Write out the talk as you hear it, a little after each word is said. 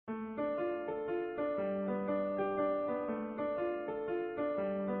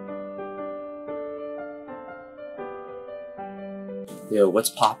Yo, what's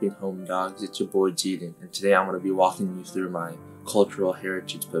poppin', home dogs? It's your boy Jaden, and today I'm going to be walking you through my cultural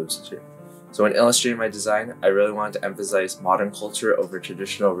heritage poster. So when illustrating my design, I really wanted to emphasize modern culture over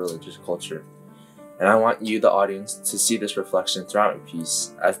traditional religious culture. And I want you, the audience, to see this reflection throughout my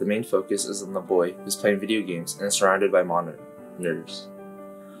piece, as the main focus is on the boy who's playing video games and is surrounded by monitors.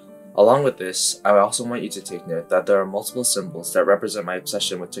 Along with this, I also want you to take note that there are multiple symbols that represent my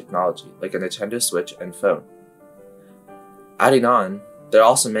obsession with technology, like a Nintendo Switch and phone. Adding on, there are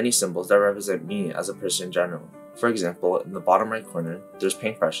also many symbols that represent me as a person in general. For example, in the bottom right corner, there's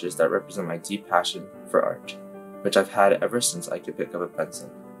paintbrushes that represent my deep passion for art, which I've had ever since I could pick up a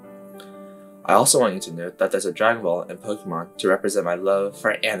pencil. I also want you to note that there's a Dragon Ball and Pokemon to represent my love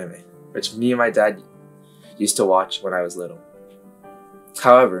for anime, which me and my dad used to watch when I was little.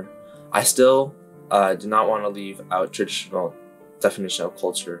 However, I still do not want to leave out traditional definition of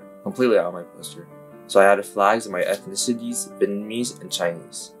culture completely out of my poster. So I added flags of my ethnicities, Vietnamese, and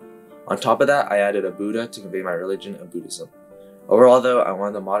Chinese. On top of that, I added a Buddha to convey my religion of Buddhism. Overall though, I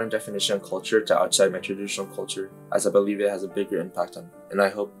wanted the modern definition of culture to outshine my traditional culture, as I believe it has a bigger impact on me, and I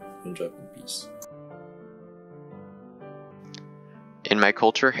hope you enjoy it in peace. In my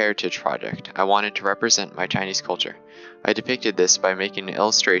culture heritage project, I wanted to represent my Chinese culture. I depicted this by making an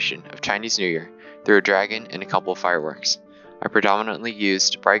illustration of Chinese New Year through a dragon and a couple of fireworks. I predominantly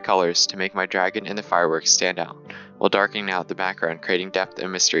used bright colors to make my dragon and the fireworks stand out, while darkening out the background, creating depth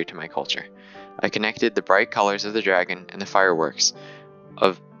and mystery to my culture. I connected the bright colors of the dragon and the fireworks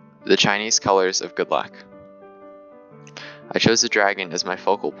of the Chinese colors of good luck. I chose the dragon as my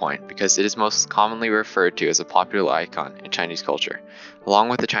focal point because it is most commonly referred to as a popular icon in Chinese culture, along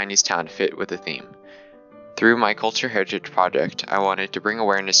with the Chinese town to fit with the theme. Through my culture heritage project, I wanted to bring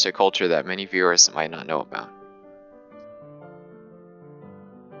awareness to a culture that many viewers might not know about.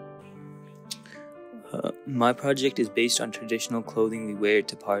 My project is based on traditional clothing we wear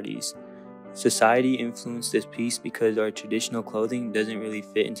to parties. Society influenced this piece because our traditional clothing doesn't really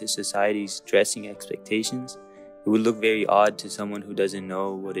fit into society's dressing expectations. It would look very odd to someone who doesn't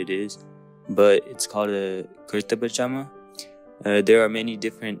know what it is, but it's called a kurta pajama. There are many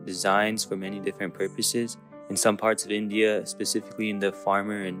different designs for many different purposes. In some parts of India, specifically in the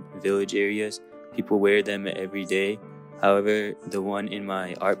farmer and village areas, people wear them every day. However, the one in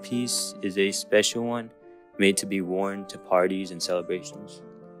my art piece is a special one made to be worn to parties and celebrations.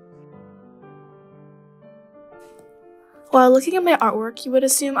 While looking at my artwork, you would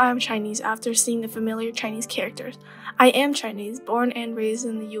assume I am Chinese after seeing the familiar Chinese characters. I am Chinese, born and raised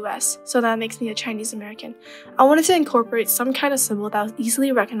in the US, so that makes me a Chinese American. I wanted to incorporate some kind of symbol that was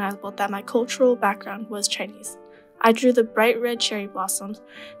easily recognizable that my cultural background was Chinese. I drew the bright red cherry blossoms,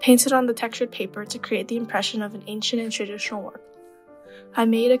 painted on the textured paper to create the impression of an ancient and traditional work. I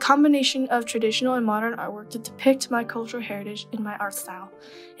made a combination of traditional and modern artwork to depict my cultural heritage in my art style.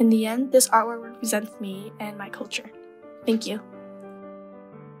 In the end, this artwork represents me and my culture. Thank you.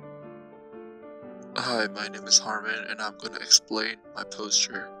 Hi, my name is Harman and I'm going to explain my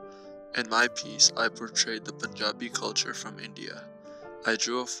poster. In my piece, I portrayed the Punjabi culture from India. I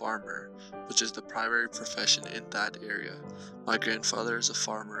drew a farmer, which is the primary profession in that area. My grandfather is a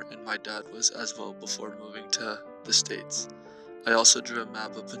farmer and my dad was as well before moving to the States. I also drew a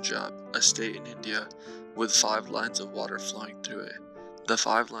map of Punjab, a state in India, with 5 lines of water flowing through it. The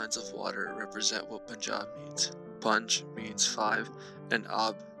 5 lines of water represent what Punjab means. Punj means 5 and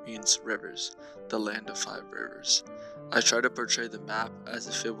Ab means rivers, the land of 5 rivers. I try to portray the map as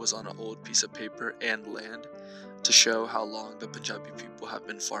if it was on an old piece of paper and land, to show how long the Punjabi people have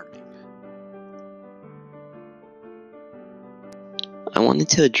been farming. I wanted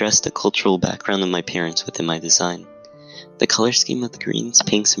to address the cultural background of my parents within my design. The color scheme of the greens,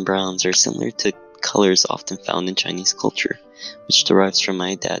 pinks, and browns are similar to colors often found in Chinese culture, which derives from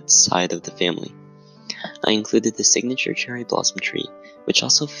my dad's side of the family. I included the signature cherry blossom tree, which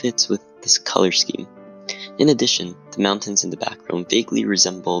also fits with this color scheme. In addition, the mountains in the background vaguely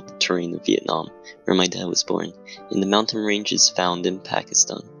resemble the terrain of Vietnam, where my dad was born, and the mountain ranges found in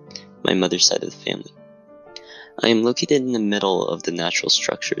Pakistan, my mother's side of the family. I am located in the middle of the natural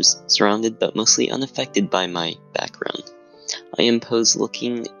structures, surrounded but mostly unaffected by my background. I am posed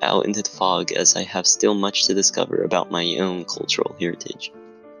looking out into the fog as I have still much to discover about my own cultural heritage.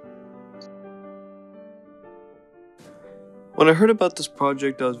 When I heard about this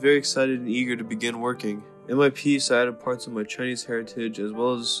project, I was very excited and eager to begin working. In my piece, I added parts of my Chinese heritage as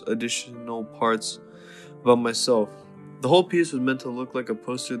well as additional parts about myself. The whole piece was meant to look like a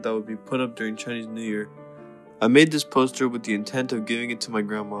poster that would be put up during Chinese New Year. I made this poster with the intent of giving it to my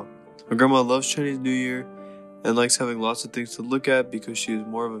grandma. My grandma loves Chinese New Year and likes having lots of things to look at because she is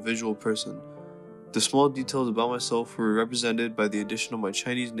more of a visual person. The small details about myself were represented by the addition of my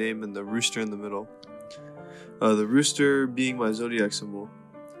Chinese name and the rooster in the middle. The rooster being my zodiac symbol.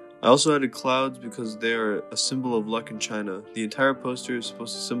 I also added clouds because they are a symbol of luck in China. The entire poster is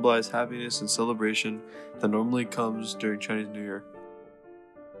supposed to symbolize happiness and celebration that normally comes during Chinese New Year.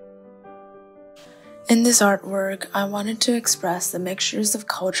 In this artwork, I wanted to express the mixtures of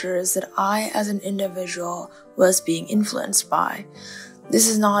cultures that I, as an individual, was being influenced by. This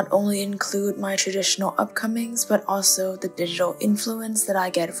does not only include my traditional upcomings, but also the digital influence that I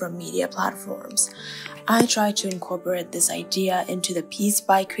get from media platforms. I try to incorporate this idea into the piece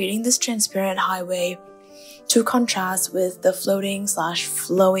by creating this transparent highway to contrast with the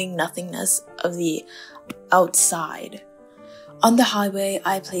floating/flowing nothingness of the outside. On the highway,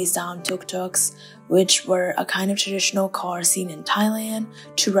 I placed down tuk-tuks, which were a kind of traditional car seen in Thailand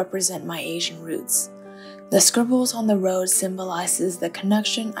to represent my Asian roots. The scribbles on the road symbolizes the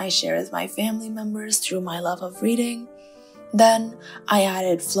connection I share with my family members through my love of reading. Then, I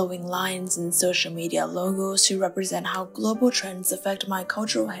added flowing lines and social media logos to represent how global trends affect my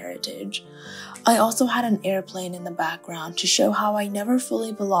cultural heritage. I also had an airplane in the background to show how I never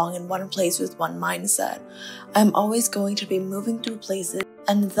fully belong in one place with one mindset. I'm always going to be moving through places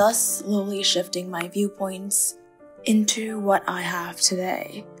and thus slowly shifting my viewpoints into what I have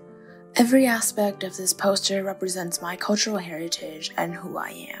today. Every aspect of this poster represents my cultural heritage and who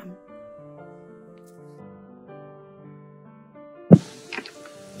I am.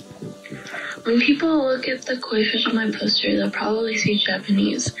 When people look at the koi fish on my poster, they'll probably see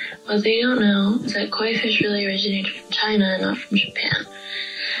Japanese. What they don't know is that koi fish really originated from China and not from Japan.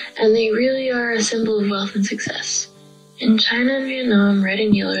 And they really are a symbol of wealth and success. In China and Vietnam, red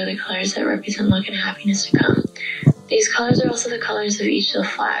and yellow are the colors that represent luck and happiness to come. These colors are also the colors of each of the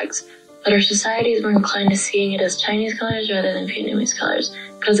flags, but our society is more inclined to seeing it as Chinese colors rather than Vietnamese colors,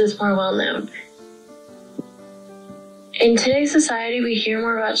 because it's more well known. In today's society, we hear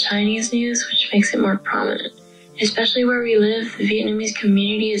more about Chinese news, which makes it more prominent. Especially where we live, the Vietnamese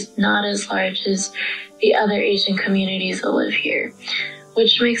community is not as large as the other Asian communities that live here,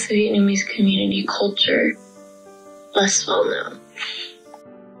 which makes the Vietnamese community culture less well known.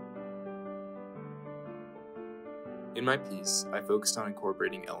 In my piece, I focused on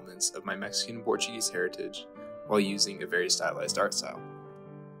incorporating elements of my Mexican and Portuguese heritage while using a very stylized art style.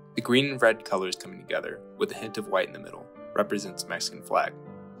 The green and red colors coming together, with a hint of white in the middle, represents the Mexican flag.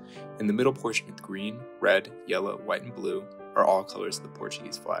 In the middle portion of the green, red, yellow, white, and blue are all colors of the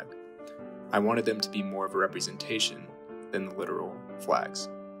Portuguese flag. I wanted them to be more of a representation than the literal flags.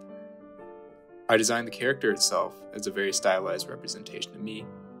 I designed the character itself as a very stylized representation of me,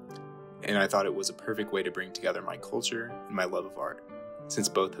 and I thought it was a perfect way to bring together my culture and my love of art, since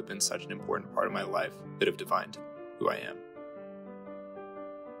both have been such an important part of my life that have defined who I am.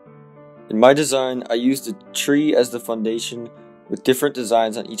 In my design, I used a tree as the foundation with different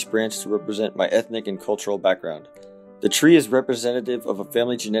designs on each branch to represent my ethnic and cultural background. The tree is representative of a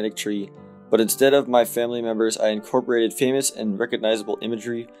family genetic tree, but instead of my family members, I incorporated famous and recognizable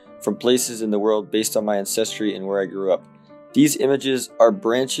imagery from places in the world based on my ancestry and where I grew up. These images are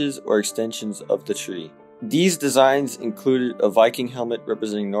branches or extensions of the tree. These designs included a Viking helmet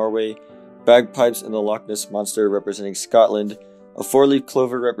representing Norway, bagpipes and the Loch Ness Monster representing Scotland, a four-leaf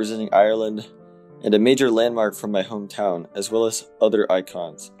clover representing Ireland, and a major landmark from my hometown, as well as other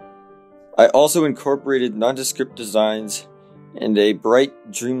icons. I also incorporated nondescript designs and a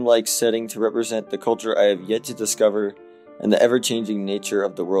bright, dreamlike setting to represent the culture I have yet to discover and the ever-changing nature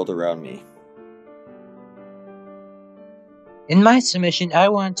of the world around me. In my submission, I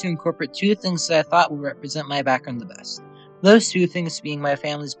wanted to incorporate two things that I thought would represent my background the best. Those two things being my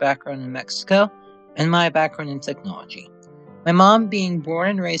family's background in Mexico and my background in technology. My mom being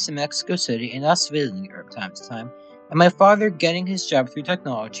born and raised in Mexico City and us visiting her from time to time, and my father getting his job through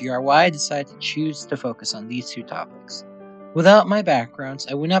technology are why I decided to choose to focus on these two topics. Without my backgrounds,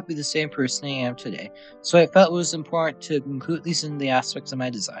 I would not be the same person I am today, so I felt it was important to include these in the aspects of my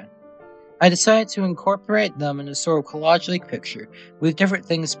design. I decided to incorporate them in a sort of collage-like picture, with different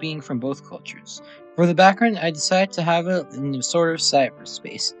things being from both cultures. For the background, I decided to have it in a sort of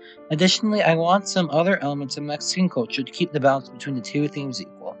cyberspace. Additionally, I want some other elements of Mexican culture to keep the balance between the two themes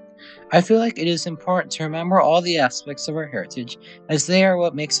equal. I feel like it is important to remember all the aspects of our heritage, as they are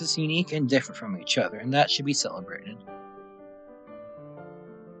what makes us unique and different from each other, and that should be celebrated.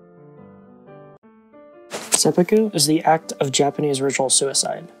 Seppuku is the act of Japanese ritual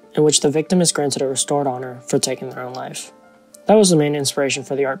suicide, in which the victim is granted a restored honor for taking their own life. That was the main inspiration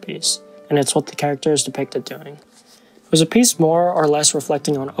for the art piece, and it's what the character is depicted doing. It was a piece more or less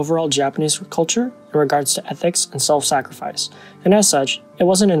reflecting on overall Japanese culture in regards to ethics and self-sacrifice, and as such, it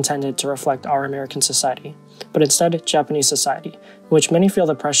wasn't intended to reflect our American society, but instead Japanese society, in which many feel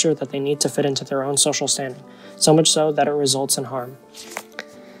the pressure that they need to fit into their own social standing, so much so that it results in harm.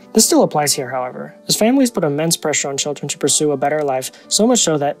 This still applies here, however, as families put immense pressure on children to pursue a better life, so much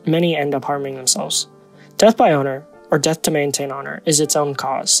so that many end up harming themselves. Death by honor, or death to maintain honor, is its own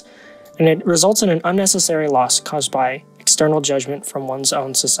cause, and it results in an unnecessary loss caused by external judgment from one's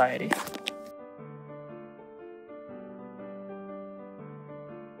own society.